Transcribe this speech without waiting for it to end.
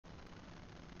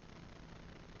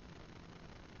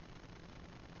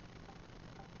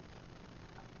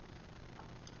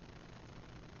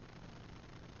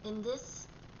In this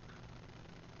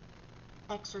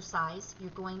exercise, you're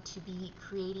going to be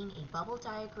creating a bubble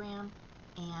diagram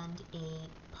and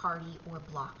a party or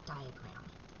block diagram.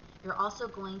 You're also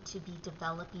going to be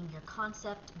developing your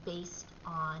concept based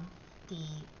on the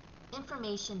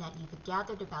information that you've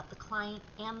gathered about the client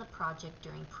and the project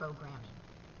during programming.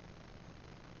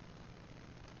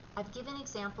 I've given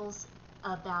examples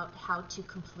about how to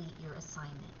complete your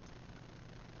assignment.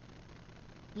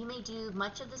 You may do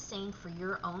much of the same for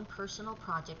your own personal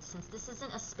project. Since this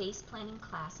isn't a space planning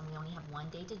class and we only have one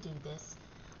day to do this,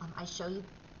 I show you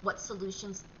what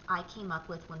solutions I came up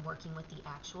with when working with the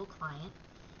actual client.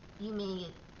 You may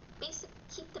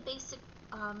keep the basic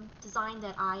design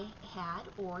that I had,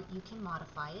 or you can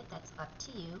modify it. That's up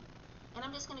to you. And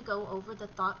I'm just going to go over the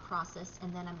thought process,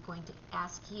 and then I'm going to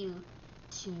ask you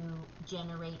to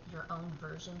generate your own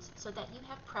versions so that you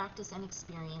have practice and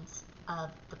experience of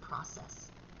the process.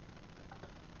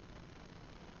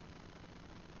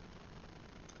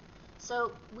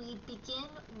 So we begin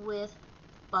with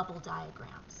bubble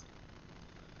diagrams.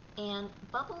 And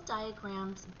bubble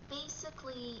diagrams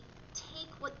basically take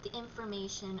what the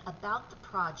information about the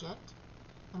project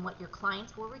and what your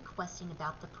clients were requesting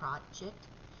about the project,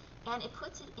 and it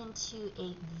puts it into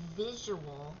a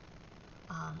visual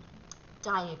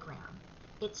diagram.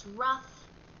 It's rough,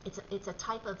 it's a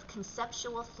type of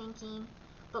conceptual thinking,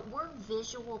 but we're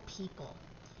visual people.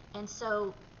 And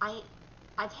so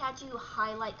I've had you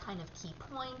highlight kind of key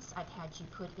points, I've had you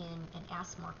put in and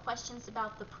ask more questions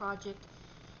about the project,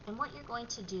 and what you're going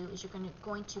to do is you're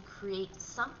going to create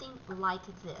something like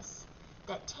this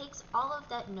that takes all of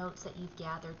that notes that you've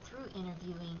gathered through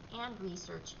interviewing and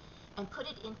research and put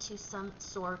it into some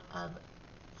sort of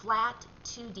flat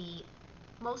 2D,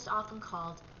 most often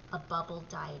called a bubble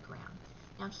diagram.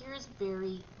 Now here's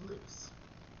very loose.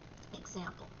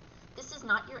 Example. This is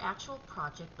not your actual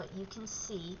project, but you can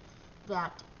see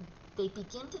that they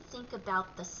begin to think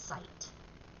about the site.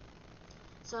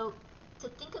 So to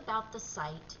think about the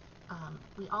site,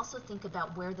 we also think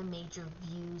about where the major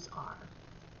views are.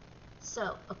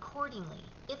 So accordingly,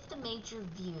 if the major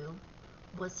view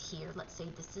was here, let's say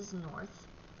this is north,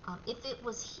 if it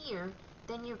was here,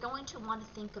 then you're going to want to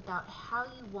think about how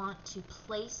you want to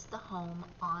place the home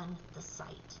on the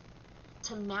site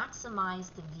to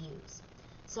maximize the views.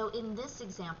 So in this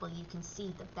example, you can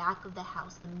see the back of the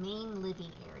house, the main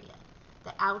living area,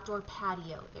 the outdoor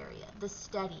patio area, the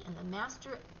study, and the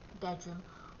master bedroom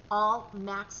all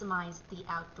maximize the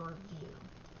outdoor view.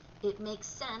 It makes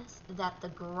sense that the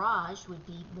garage would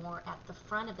be more at the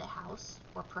front of the house,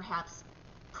 or perhaps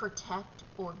protect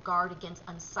or guard against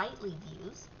unsightly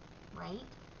views, right?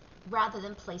 Rather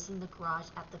than placing the garage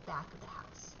at the back of the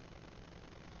house.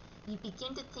 You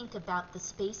begin to think about the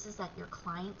spaces that your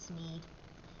clients need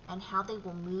and how they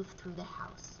will move through the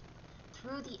house.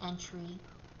 Through the entry,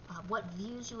 what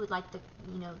views you would like the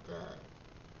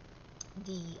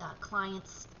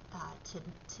clients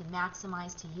to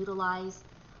maximize, to utilize,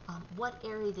 what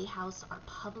area of the house are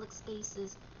public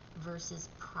spaces versus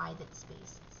private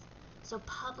spaces. So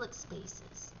public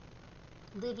spaces,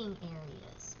 living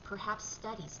areas, perhaps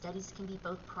studies. Studies can be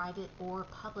both private or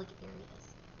public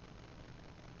areas.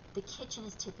 The kitchen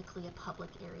is typically a public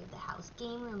area of the house.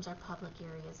 Game rooms are public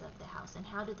areas of the house, and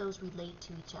how do those relate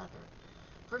to each other?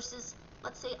 Versus,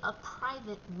 let's say, a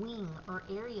private wing or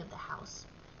area of the house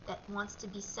that wants to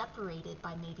be separated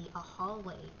by maybe a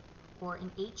hallway or an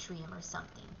atrium or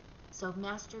something. So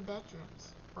master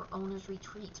bedrooms or owner's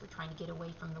retreats. We're trying to get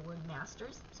away from the word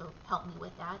masters, so help me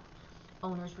with that.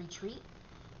 Owner's retreat,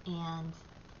 and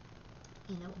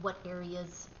what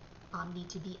areas need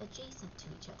to be adjacent to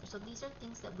each other. So these are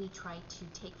things that we try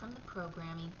to take from the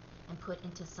programming and put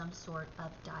into some sort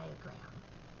of diagram.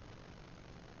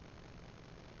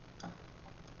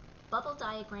 Bubble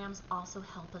diagrams also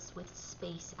help us with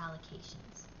space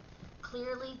allocations.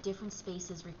 Clearly, different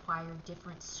spaces require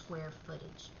different square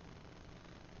footage.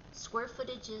 Square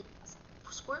footage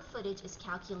is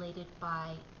calculated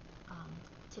by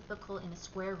typical in a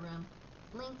square room,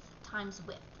 length times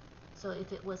width. So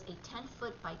if it was a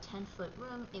 10-foot by 10-foot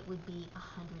room, it would be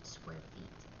 100 square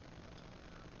feet.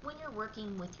 When you're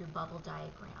working with your bubble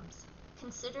diagrams,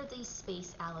 consider these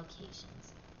space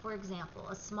allocations. For example,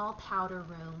 a small powder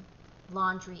room,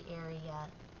 laundry area,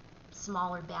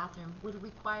 smaller bathroom would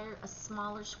require a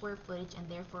smaller square footage and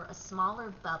therefore a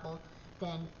smaller bubble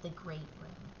than the great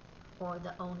room or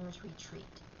the owner's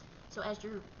retreat. So as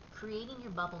you're creating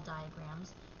your bubble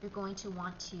diagrams, you're going to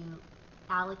want to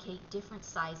allocate different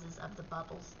sizes of the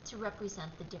bubbles to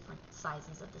represent the different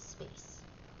sizes of the space.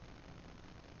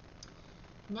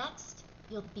 Next,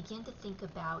 you'll begin to think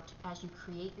about, as you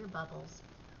create your bubbles,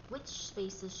 which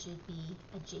spaces should be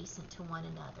adjacent to one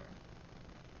another.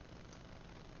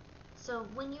 So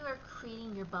when you are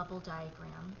creating your bubble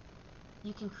diagram,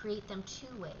 you can create them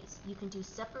two ways. You can do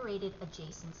separated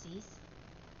adjacencies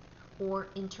or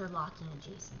interlocking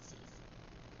adjacencies.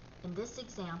 In this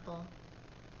example,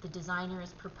 the designer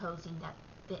is proposing that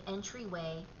the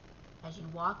entryway, as you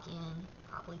walk in,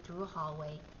 probably through a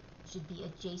hallway, should be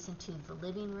adjacent to the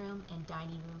living room and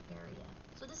dining room area.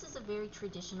 So this is a very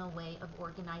traditional way of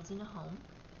organizing a home.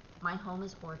 My home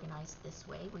is organized this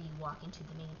way, where you walk into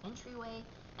the main entryway,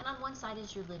 and on one side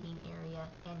is your living area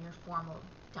and your formal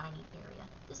dining area.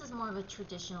 This is more of a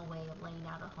traditional way of laying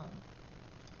out a home.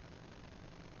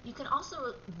 You can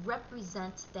also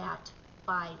represent that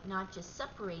by not just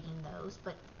separating those,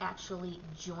 but actually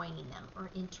joining them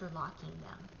or interlocking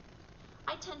them.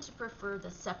 I tend to prefer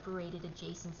the separated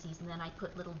adjacencies, and then I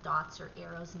put little dots or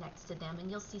arrows next to them, and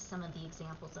you'll see some of the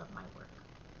examples of my work.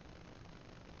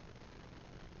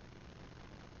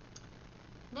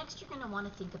 Next, you're going to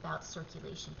want to think about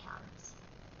circulation patterns.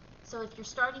 So if you're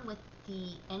starting with the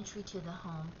entry to the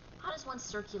home, how does one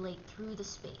circulate through the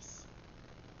space?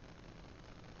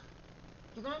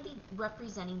 You're going to be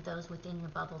representing those within your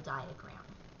bubble diagram.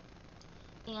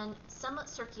 And some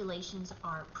circulations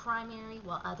are primary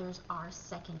while others are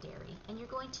secondary. And you're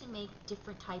going to make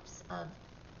different types of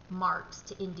marks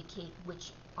to indicate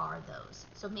which are those.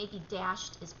 So maybe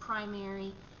dashed is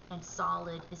primary and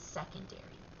solid is secondary.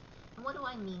 And what do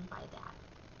I mean by that?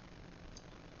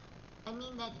 I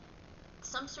mean that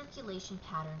some circulation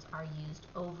patterns are used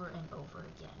over and over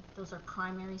again. Those are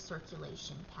primary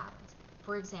circulation patterns.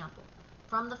 For example,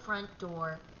 from the front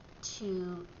door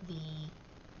to the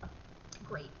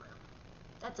great room.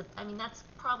 That's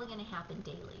probably going to happen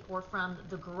daily. Or from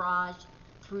the garage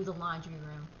through the laundry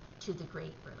room to the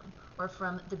great room. Or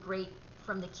from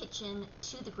the kitchen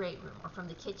to the great room. Or from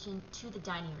the kitchen to the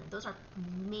dining room. Those are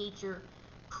major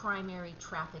primary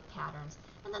traffic patterns.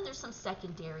 And then there's some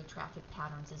secondary traffic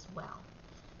patterns as well.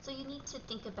 So you need to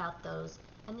think about those.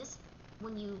 And this,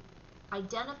 when you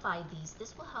identify these,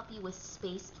 this will help you with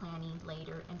space planning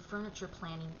later and furniture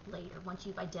planning later, once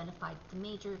you've identified the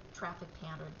major traffic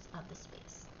patterns of the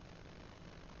space.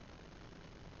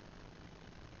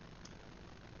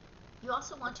 You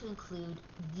also want to include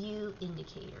view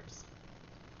indicators.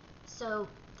 So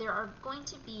there are going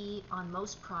to be, on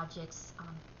most projects,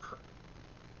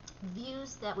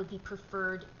 views that would be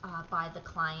preferred by the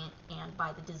client and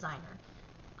by the designer.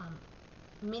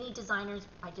 Many designers,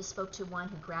 I just spoke to one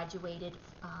who graduated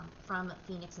from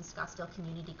Phoenix and Scottsdale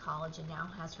Community College and now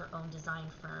has her own design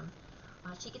firm.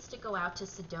 She gets to go out to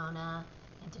Sedona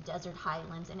and to Desert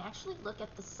Highlands and actually look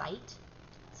at the site.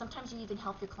 Sometimes you even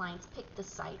help your clients pick the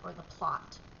site or the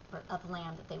plot of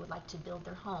land that they would like to build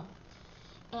their home.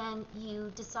 And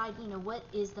you decide, what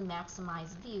is the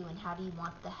maximized view and how do you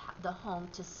want the home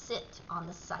to sit on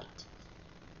the site.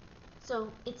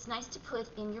 So it's nice to put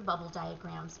in your bubble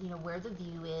diagrams, where the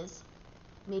view is,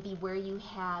 maybe where you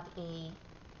have a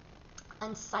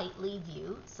unsightly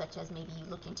view, such as maybe you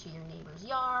look into your neighbor's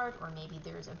yard, or maybe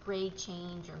there's a grade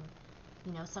change,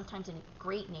 or sometimes in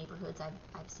great neighborhoods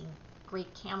I've seen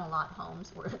great Camelot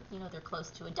homes where they're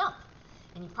close to a dump,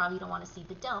 and you probably don't want to see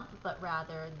the dump, but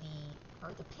rather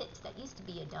the pit that used to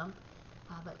be a dump,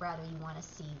 but rather you want to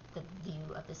see the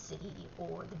view of the city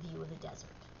or the view of the desert.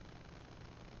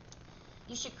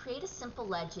 You should create a simple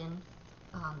legend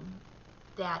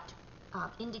that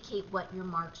indicate what your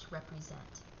marks represent.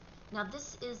 Now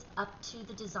this is up to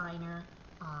the designer.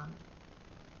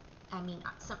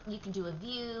 You can do a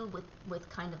view with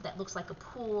kind of that looks like a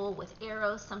pool with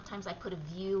arrows. Sometimes I put a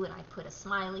view and I put a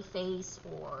smiley face,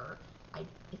 or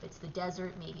if it's the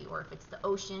desert maybe, or if it's the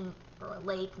ocean or a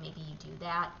lake, maybe you do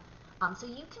that. So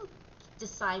you can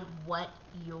decide what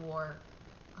your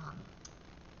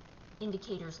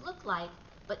indicators look like,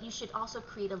 but you should also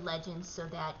create a legend so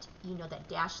that that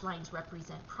dashed lines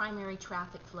represent primary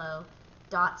traffic flow,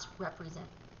 dots represent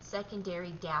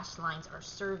secondary, dashed lines are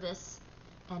service,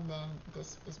 and then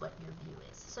this is what your view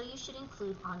is. So you should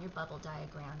include on your bubble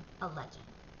diagram a legend.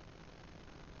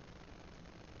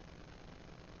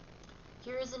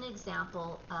 Here is an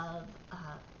example of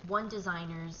one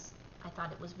designer's, I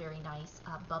thought it was very nice,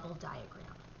 bubble diagram.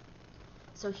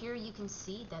 So here you can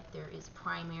see that there is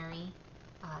primary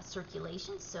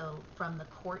circulation. So from the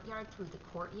courtyard through the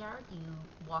courtyard, you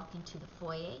walk into the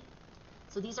foyer.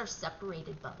 So these are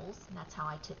separated bubbles, and that's how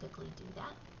I typically do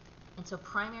that. And so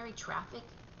primary traffic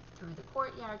through the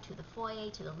courtyard to the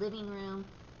foyer, to the living room,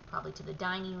 probably to the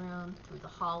dining room, through the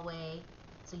hallway.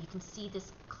 So you can see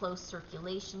this close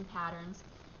circulation patterns,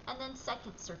 and then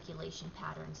second circulation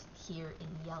patterns here in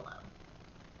yellow.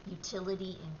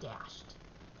 Utility and dashed.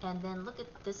 And then look at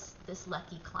this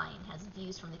lucky client. Has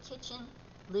views from the kitchen,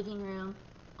 living room,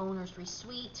 owner's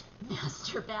suite,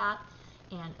 master bath,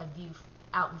 and a view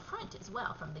out in front as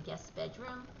well from the guest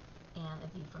bedroom and a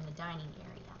view from the dining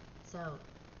area. So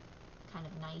kind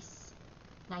of nice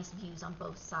views on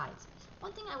both sides.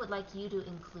 One thing I would like you to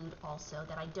include also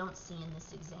that I don't see in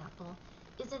this example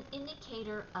is an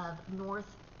indicator of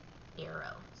north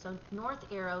arrow. So north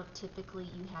arrow, typically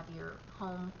you have your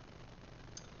home,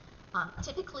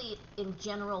 typically in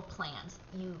general plans,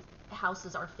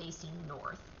 houses are facing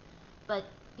north. But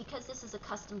because this is a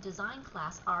custom design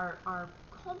class, our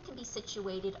home can be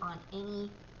situated on any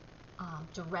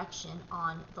direction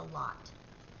on the lot.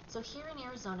 So here in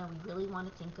Arizona, we really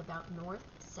want to think about north,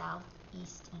 south,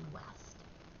 east, and west.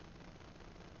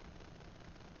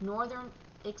 Northern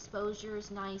exposure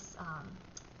is nice.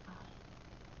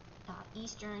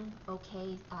 Eastern,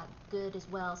 okay, good as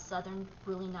well. Southern,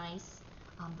 really nice.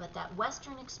 But that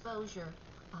western exposure,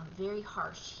 very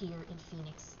harsh here in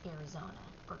Phoenix, Arizona,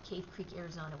 or Cave Creek,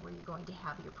 Arizona, where you're going to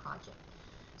have your project.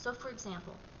 So for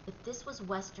example, if this was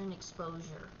western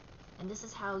exposure, and this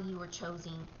is how you were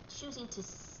choosing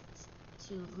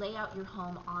to lay out your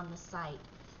home on the site,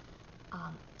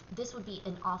 this would be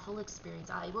an awful experience.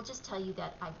 I will just tell you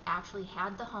that I've actually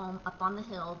had the home up on the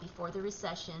hill before the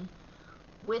recession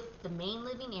with the main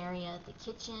living area, the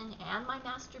kitchen, and my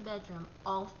master bedroom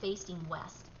all facing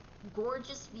west.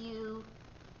 Gorgeous view,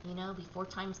 you know, before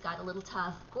times got a little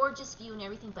tough, gorgeous view and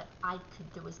everything, but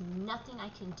there was nothing I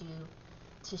can do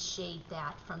to shade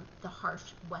that from the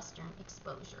harsh western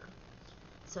exposure.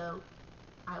 So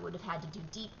I would have had to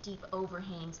do deep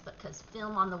overhangs because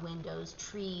film on the windows,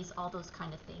 trees, all those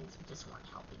kind of things just weren't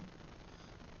helping.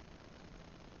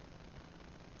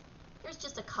 Here's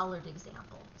just a colored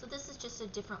example. So this is just a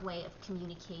different way of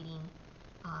communicating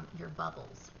your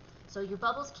bubbles. So your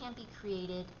bubbles can be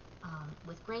created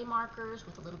with gray markers,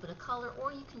 with a little bit of color,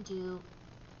 or you can do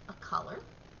a color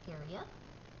area.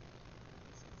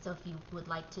 So if you would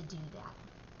like to do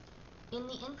that. In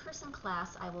the in-person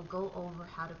class, I will go over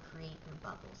how to create your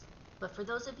bubbles. But for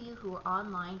those of you who are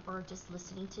online or just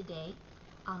listening today,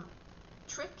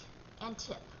 trick and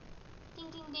tip. Ding,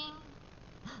 ding,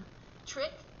 ding.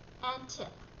 Trick and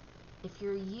tip. If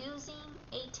you're using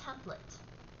a template,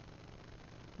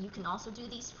 you can also do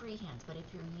these freehands, but if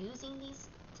you're using these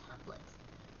templates,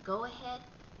 go ahead,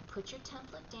 put your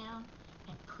template down,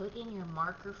 and put in your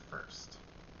marker first.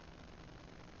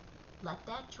 Let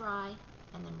that dry,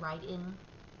 and then write in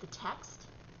the text,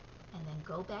 and then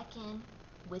go back in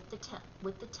with the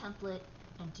template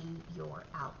and do your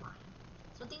outline.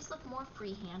 So these look more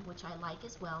freehand, which I like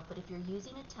as well, but if you're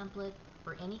using a template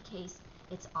or any case,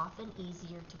 it's often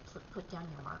easier to put down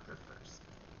your marker first.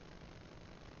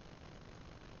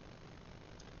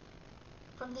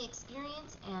 From the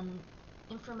experience and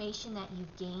information that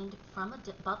you've gained from a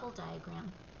bubble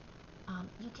diagram,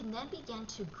 you can then begin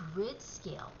to grid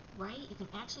scale, right? You can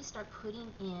actually start putting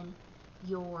in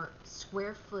your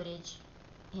square footage,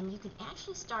 and you can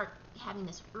actually start having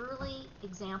this early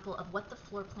example of what the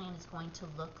floor plan is going to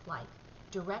look like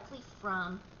directly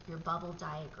from your bubble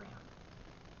diagram.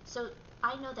 So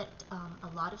I know that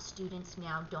a lot of students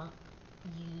now don't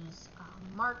use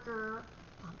marker.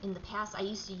 In the past, I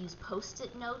used to use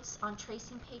Post-it notes on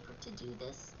tracing paper to do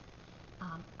this.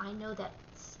 I know that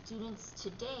students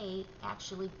today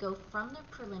actually go from their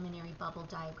preliminary bubble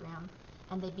diagram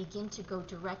and they begin to go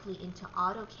directly into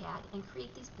AutoCAD and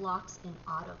create these blocks in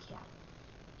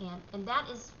AutoCAD. And that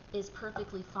is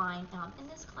perfectly fine. In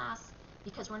this class,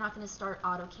 because we're not going to start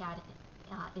AutoCAD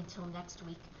until next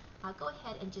week, go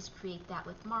ahead and just create that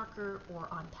with marker or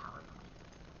on PowerPoint.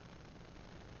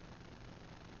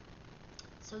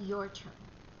 So your turn.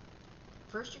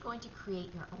 First, you're going to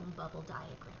create your own bubble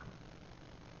diagram.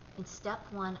 In step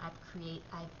one,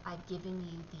 I've given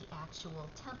you the actual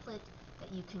template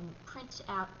that you can print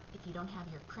out if you don't have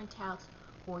your printouts,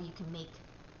 or you can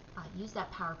use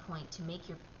that PowerPoint to make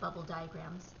your bubble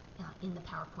diagrams in the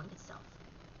PowerPoint itself.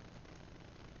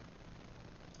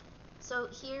 So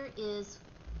here is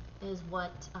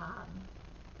what,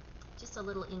 just a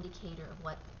little indicator of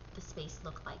what the space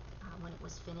looked like when it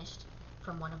was finished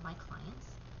from one of my clients.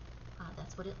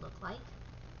 That's what it looked like.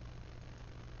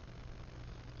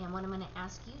 And what I'm going to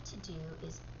ask you to do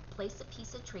is place a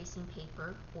piece of tracing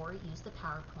paper, or use the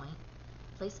PowerPoint,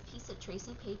 place a piece of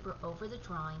tracing paper over the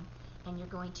drawing, and you're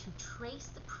going to trace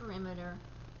the perimeter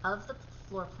of the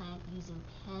floor plan using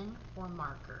pen or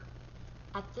marker.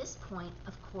 At this point,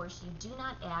 of course, you do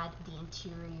not add the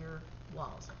interior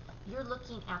walls. You're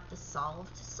looking at the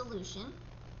solved solution,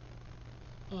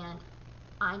 and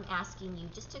I'm asking you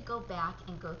just to go back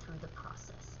and go through the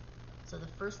process. So the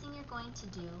first thing you're going to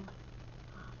do,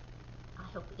 I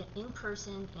hope in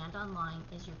person and online,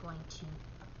 is you're going to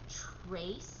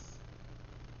trace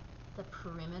the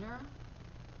perimeter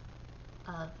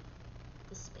of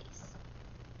the space.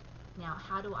 Now,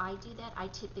 how do I do that? I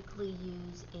typically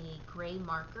use a gray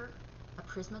marker, a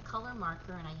Prismacolor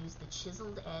marker, and I use the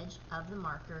chiseled edge of the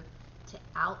marker to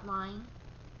outline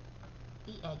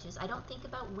the edges. I don't think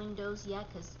about windows yet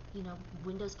because, you know,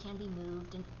 windows can be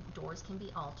moved and doors can be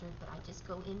altered, but I just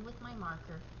go in with my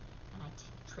marker and I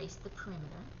trace the perimeter.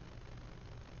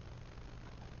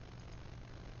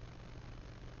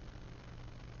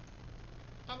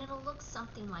 And it'll look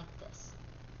something like this.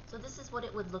 So this is what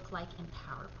it would look like in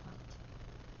PowerPoint.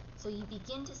 So you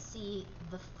begin to see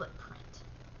the footprint.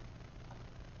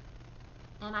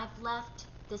 And I've left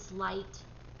this light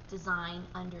design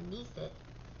underneath it.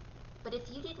 But if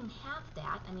you didn't have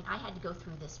that, I mean, I had to go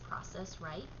through this process,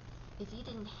 right? If you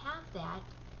didn't have that,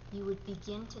 you would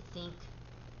begin to think,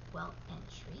 well,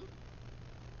 entry,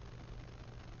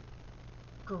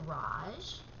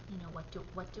 garage, you know, what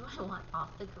do I want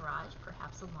off the garage?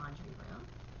 Perhaps a laundry room.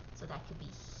 So that could be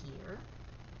here,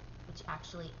 which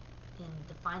actually in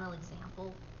the final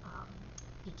example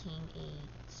became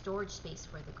a storage space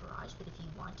for the garage, but if you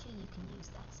want to, you can use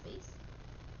that space.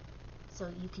 So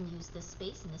you can use this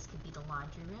space, and this could be the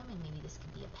laundry room, and maybe this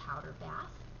could be a powder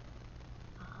bath.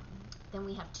 Then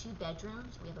we have 2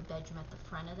 bedrooms. We have a bedroom at the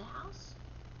front of the house,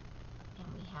 and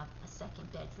we have a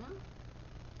second bedroom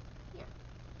here.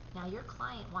 Now your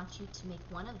client wants you to make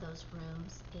one of those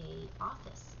rooms a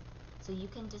office. So you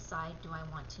can decide, do I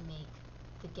want to make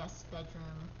the guest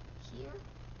bedroom here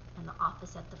and the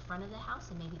office at the front of the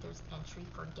house, and maybe there's entry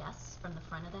for guests from the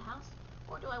front of the house?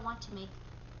 Or do I want to make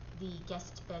the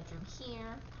guest bedroom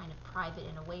here, kind of private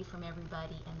and away from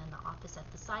everybody, and then the office at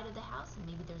the side of the house, and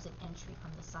maybe there's an entry from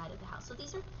the side of the house? So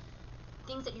these are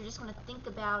things that you're just going to think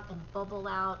about and bubble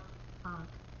out.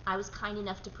 I was kind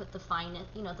enough to put the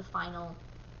final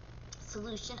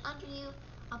solution under you,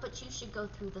 but you should go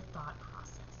through the thought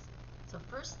process. So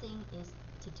first thing is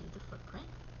to do the footprint.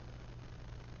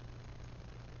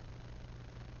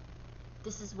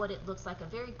 This is what it looks like, a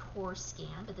very poor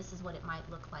scan, but this is what it might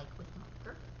look like with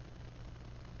marker.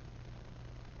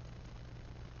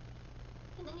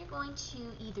 And then you're going to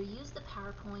either use the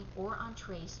PowerPoint or on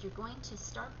Trace, you're going to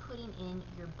start putting in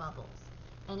your bubbles.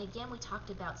 And again, we talked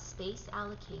about space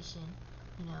allocation,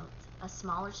 you know, a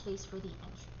smaller space for the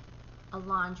entry, a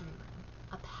laundry room,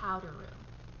 a powder room,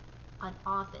 an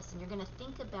office, and you're going to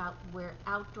think about where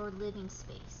outdoor living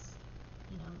space,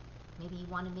 you know, maybe you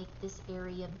want to make this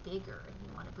area bigger and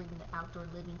you want to bring the outdoor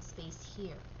living space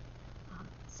here.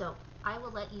 So I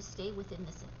will let you stay within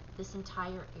this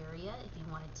entire area if you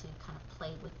wanted to kind of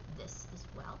play with this as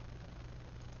well.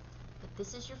 But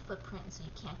this is your footprint, so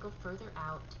you can't go further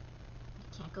out.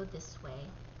 You can't go this way.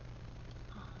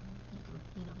 You can,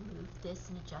 you know, move this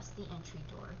and adjust the entry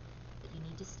door, but you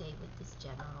need to stay with this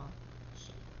general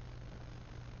shape.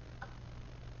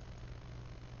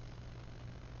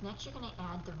 Next, you're going to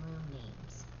add the room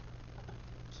names.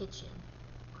 Kitchen,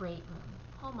 great room,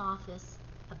 home office,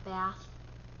 a bath,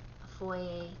 a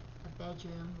foyer, a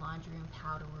bedroom, laundry room,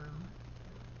 powder room.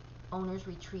 Owner's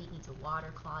retreat needs a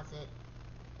water closet,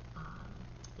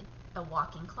 a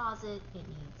walk-in closet. It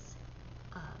needs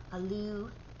a loo,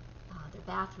 their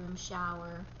bathroom,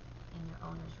 shower, and their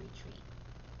owner's retreat.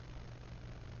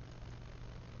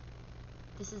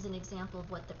 This is an example of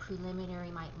what the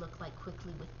preliminary might look like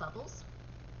quickly with bubbles.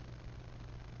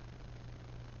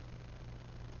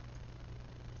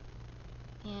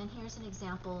 And here's an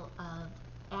example of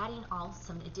adding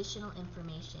some additional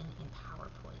information in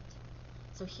PowerPoint.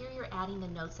 So here you're adding the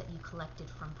notes that you collected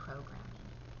from programming.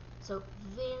 So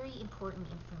very important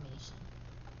information.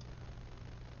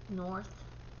 North,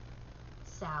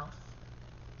 south,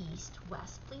 east,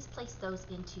 west. Please place those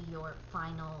into your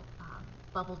final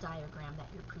bubble diagram that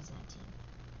you're presenting.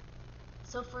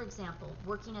 So for example,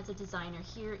 working as a designer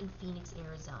here in Phoenix,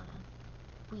 Arizona,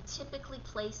 we typically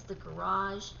place the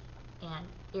garage and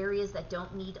areas that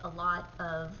don't need a lot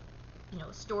of, you know,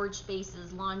 storage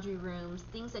spaces, laundry rooms,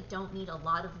 things that don't need a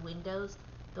lot of windows.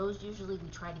 Those usually we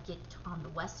try to get on the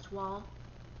west wall.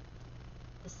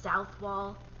 The south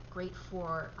wall, great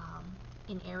for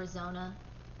in Arizona,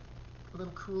 a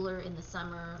little cooler in the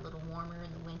summer, a little warmer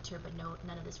in the winter, but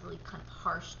none of this really kind of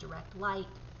harsh direct light.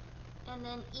 And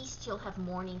then east, you'll have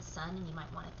morning sun, and you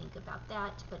might want to think about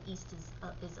that, but east is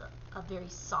a very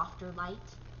softer light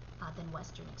than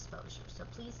western exposure. So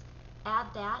please add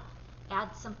that,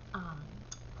 add some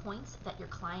points that your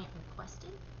client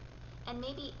requested, and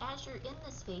maybe as you're in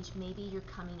this page, maybe you're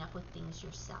coming up with things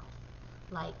yourself,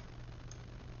 like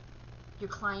your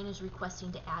client is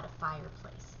requesting to add a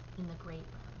fireplace in the great room.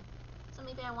 So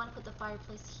maybe I want to put the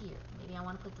fireplace here. Maybe I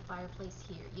want to put the fireplace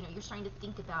here. You know, you're starting to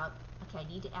think about, okay, I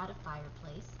need to add a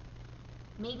fireplace.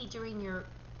 Maybe during your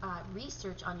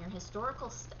research on your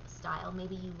historical style,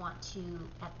 maybe you want to,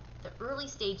 at the early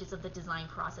stages of the design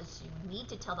process, you need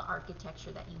to tell the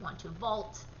architecture that you want to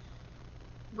vault,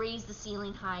 raise the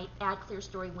ceiling height, add clear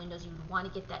story windows. You would want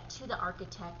to get that to the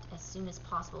architect as soon as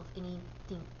possible if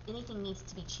anything needs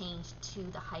to be changed to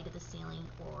the height of the ceiling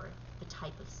or the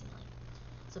type of ceiling.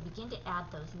 So begin to add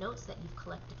those notes that you've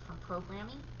collected from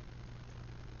programming.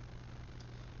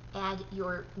 Add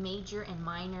your major and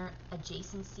minor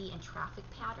adjacency and traffic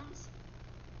patterns.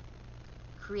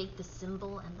 Create the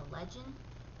symbol and the legend.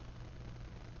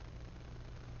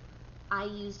 I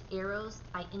used arrows.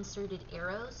 I inserted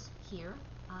arrows here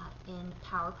in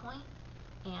PowerPoint,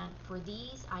 and for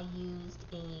these I used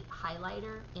a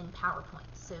highlighter in PowerPoint.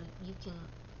 So you can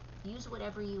use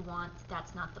whatever you want.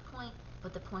 That's not the point,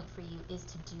 but the point for you is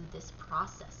to do this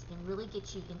process and really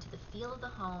get you into the feel of the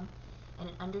home and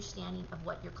an understanding of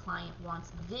what your client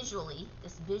wants visually.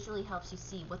 This visually helps you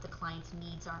see what the client's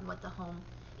needs are and what the home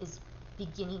is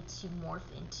beginning to morph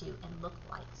into and look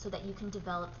like, so that you can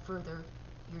develop further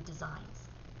your designs.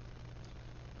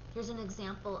 Here's an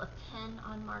example of pen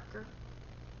on marker.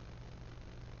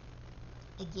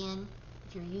 Again,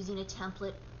 if you're using a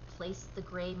template, place the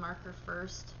gray marker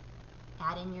first,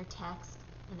 add in your text,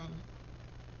 and then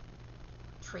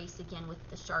trace again with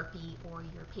the Sharpie or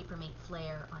your Papermate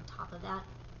Flair on top of that.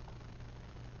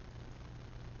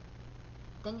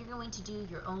 Then you're going to do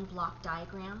your own block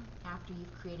diagram after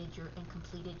you've created and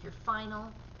completed your final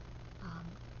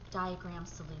diagram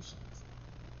solutions.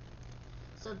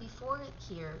 So before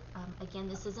here, again,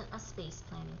 this isn't a space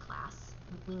planning class.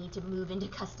 We need to move into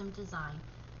custom design.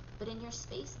 But in your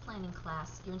space planning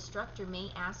class, your instructor may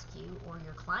ask you, or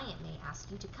your client may ask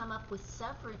you, to come up with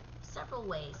several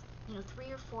ways,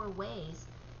 3 or 4 ways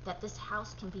that this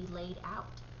house can be laid out.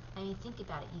 I mean, think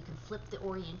about it. You can flip the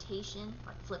orientation,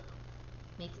 like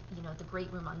make the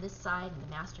great room on this side and the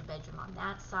master bedroom on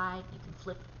that side. You can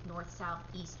flip north, south,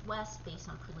 east, west based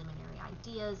on preliminary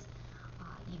ideas.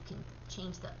 You can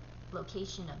change the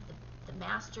location of the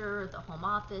master, the home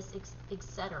office,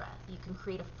 etc. You can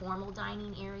create a formal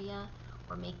dining area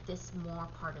or make this more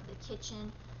part of the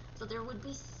kitchen. So there would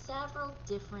be several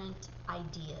different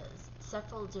ideas,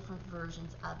 several different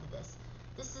versions of this.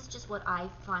 This is just what I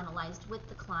finalized with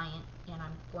the client, and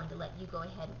I'm going to let you go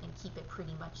ahead and keep it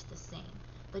pretty much the same.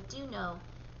 But do know,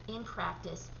 in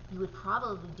practice, you would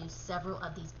probably do several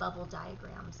of these bubble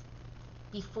diagrams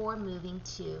before moving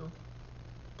to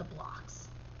the blocks.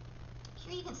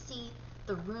 Here you can see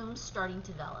the room starting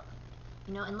to develop.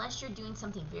 Unless you're doing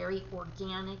something very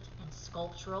organic and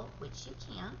sculptural, which you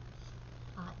can,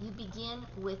 you begin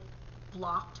with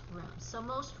blocked rooms. So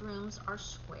most rooms are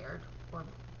squared or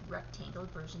rectangular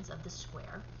versions of the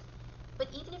square. But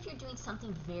even if you're doing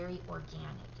something very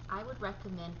organic, I would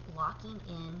recommend blocking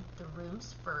in the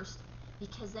rooms first,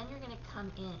 because then you're going to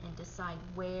come in and decide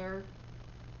where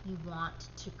you want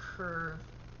to curve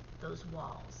those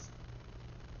walls.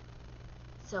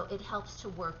 So it helps to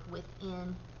work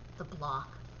within the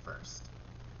block first.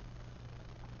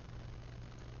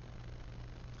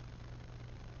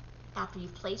 After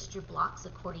you've placed your blocks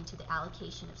according to the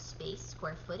allocation of space,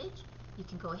 square footage, you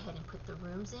can go ahead and put the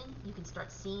rooms in. You can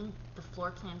start seeing the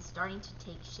floor plan starting to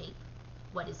take shape.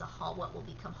 What will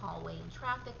become hallway and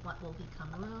traffic, what will become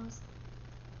rooms.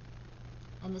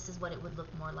 And this is what it would look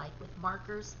more like with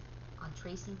markers on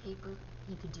tracing paper.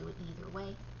 You could do it either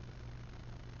way.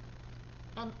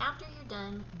 And after you're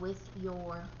done with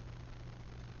your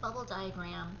bubble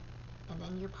diagram and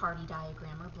then your party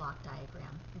diagram or block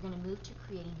diagram, you're going to move to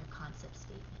creating your concept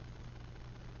statement.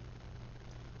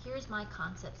 Here's my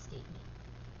concept statement.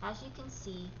 As you can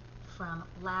see from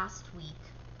last week,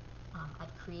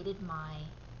 I've created my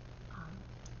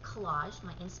collage,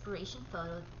 my inspiration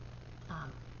photo,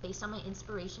 based on my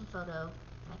inspiration photo,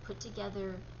 and I put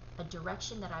together a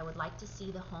direction that I would like to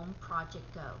see the home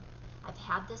project go. I've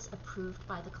had this approved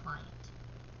by the client.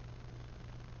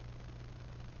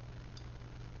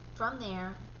 From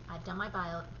there, I've done my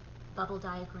bubble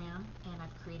diagram and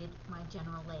I've created my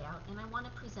general layout, and I want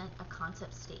to present a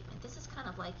concept statement. This is kind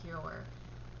of like your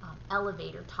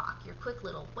elevator talk, your quick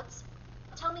little,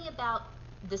 tell me about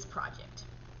this project.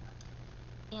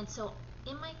 And so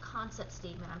in my concept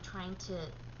statement, I'm trying to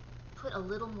put a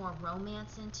little more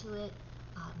romance into it,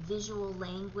 visual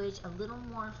language, a little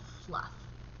more fluff.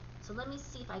 So let me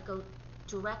see if I go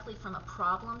directly from a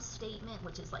problem statement,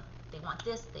 which is like they want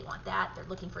this, they want that, they're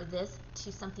looking for this,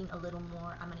 to something a little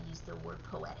more, I'm going to use the word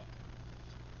poetic.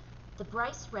 The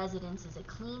Bryce residence is a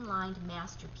clean-lined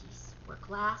masterpiece where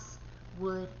glass,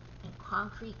 wood, and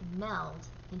concrete meld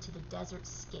into the desert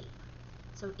scape.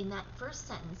 So in that first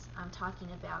sentence, I'm talking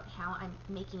about how I'm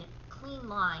making it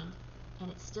clean-lined and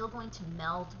it's still going to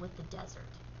meld with the desert.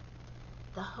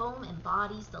 The home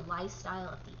embodies the lifestyle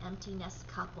of the empty nest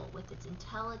couple with its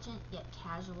intelligent yet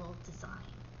casual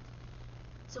design.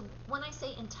 So when I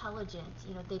say intelligent,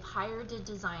 they've hired a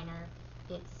designer.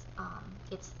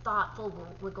 It's thoughtful.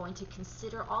 We're going to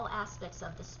consider all aspects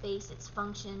of the space, its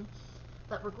function,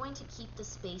 but we're going to keep the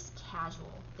space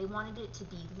casual. They wanted it to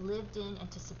be lived in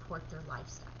and to support their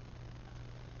lifestyle.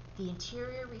 The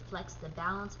interior reflects the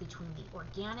balance between the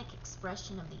organic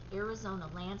expression of the Arizona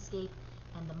landscape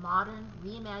and the modern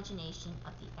reimagination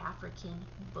of the African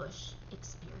bush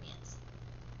experience.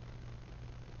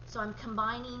 So I'm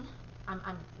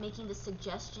making the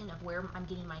suggestion of where I'm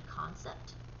getting my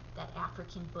concept, that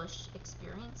African bush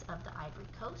experience of the Ivory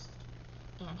Coast,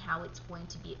 and how it's going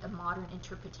to be a modern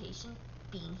interpretation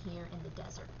being here in the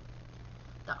desert.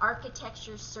 The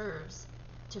architecture serves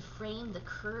to frame the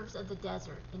curves of the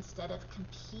desert instead of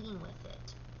competing with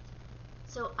it.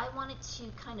 So I wanted to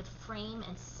kind of frame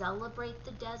and celebrate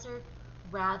the desert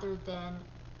rather than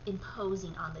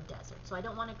imposing on the desert. So I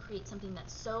don't want to create something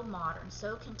that's so modern,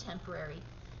 so contemporary,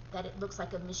 that it looks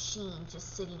like a machine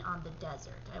just sitting on the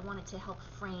desert. I wanted to help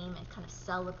frame and kind of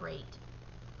celebrate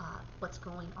what's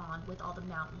going on with all the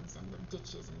mountains and the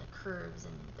ditches and the curves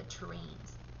and the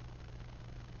terrains.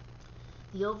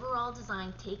 The overall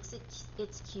design takes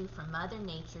its cue from Mother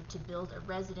Nature to build a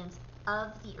residence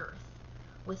of the earth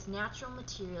with natural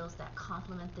materials that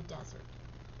complement the desert.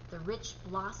 The rich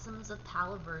blossoms of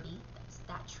Palo Verde, that's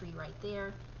that tree right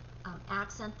there,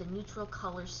 accent the neutral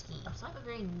color scheme. So I have a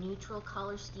very neutral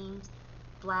color scheme,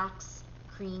 blacks,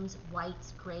 creams,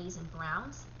 whites, grays, and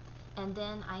browns. And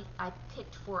then I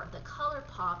picked for the color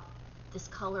pop this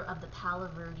color of the Palo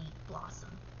Verde blossom.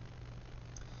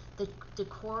 The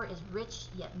decor is rich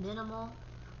yet minimal.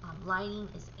 Lighting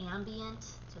is ambient,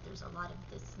 so there's a lot of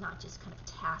this, not just kind of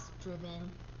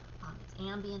task-driven. It's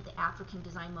ambient. The African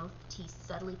design motifs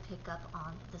subtly pick up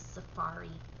on the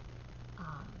safari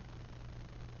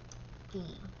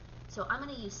theme. So I'm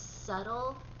going to use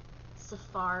subtle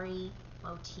safari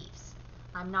motifs.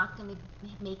 I'm not going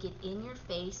to make it in your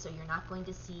face, so you're not going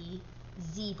to see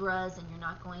zebras and you're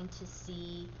not going to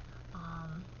see,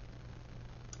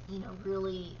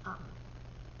 really,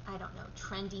 I don't know,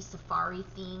 trendy safari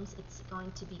themes. It's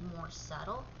going to be more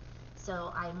subtle.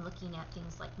 So I'm looking at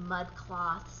things like mud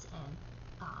cloths and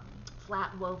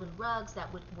flat woven rugs that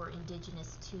were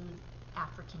indigenous to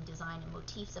African design and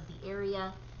motifs of the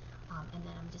area. And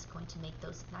then I'm just going to make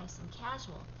those nice and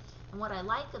casual. And what I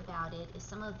like about it is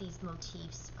some of these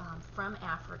motifs from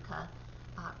Africa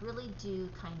really do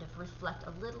kind of reflect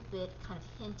a little bit, kind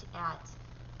of hint at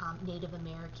Native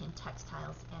American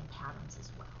textiles and patterns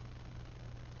as well.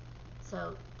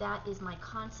 So that is my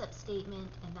concept statement,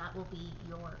 and that will be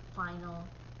your final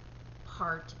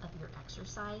part of your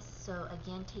exercise. So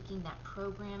again, taking that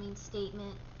programming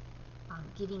statement,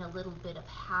 giving a little bit of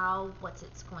what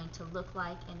it's going to look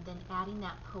like, and then adding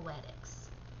that poetics.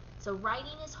 So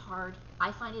writing is hard.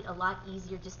 I find it a lot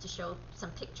easier just to show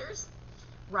some pictures.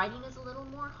 Writing is a little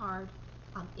more hard.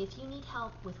 If you need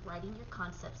help with writing your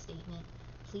concept statement,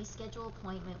 please schedule an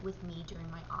appointment with me during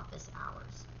my office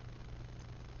hours.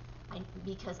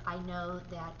 Because I know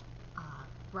that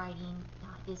writing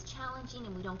is challenging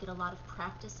and we don't get a lot of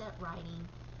practice at writing.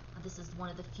 This is one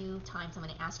of the few times I'm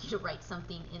going to ask you to write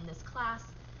something in this class,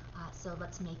 so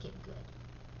let's make it good.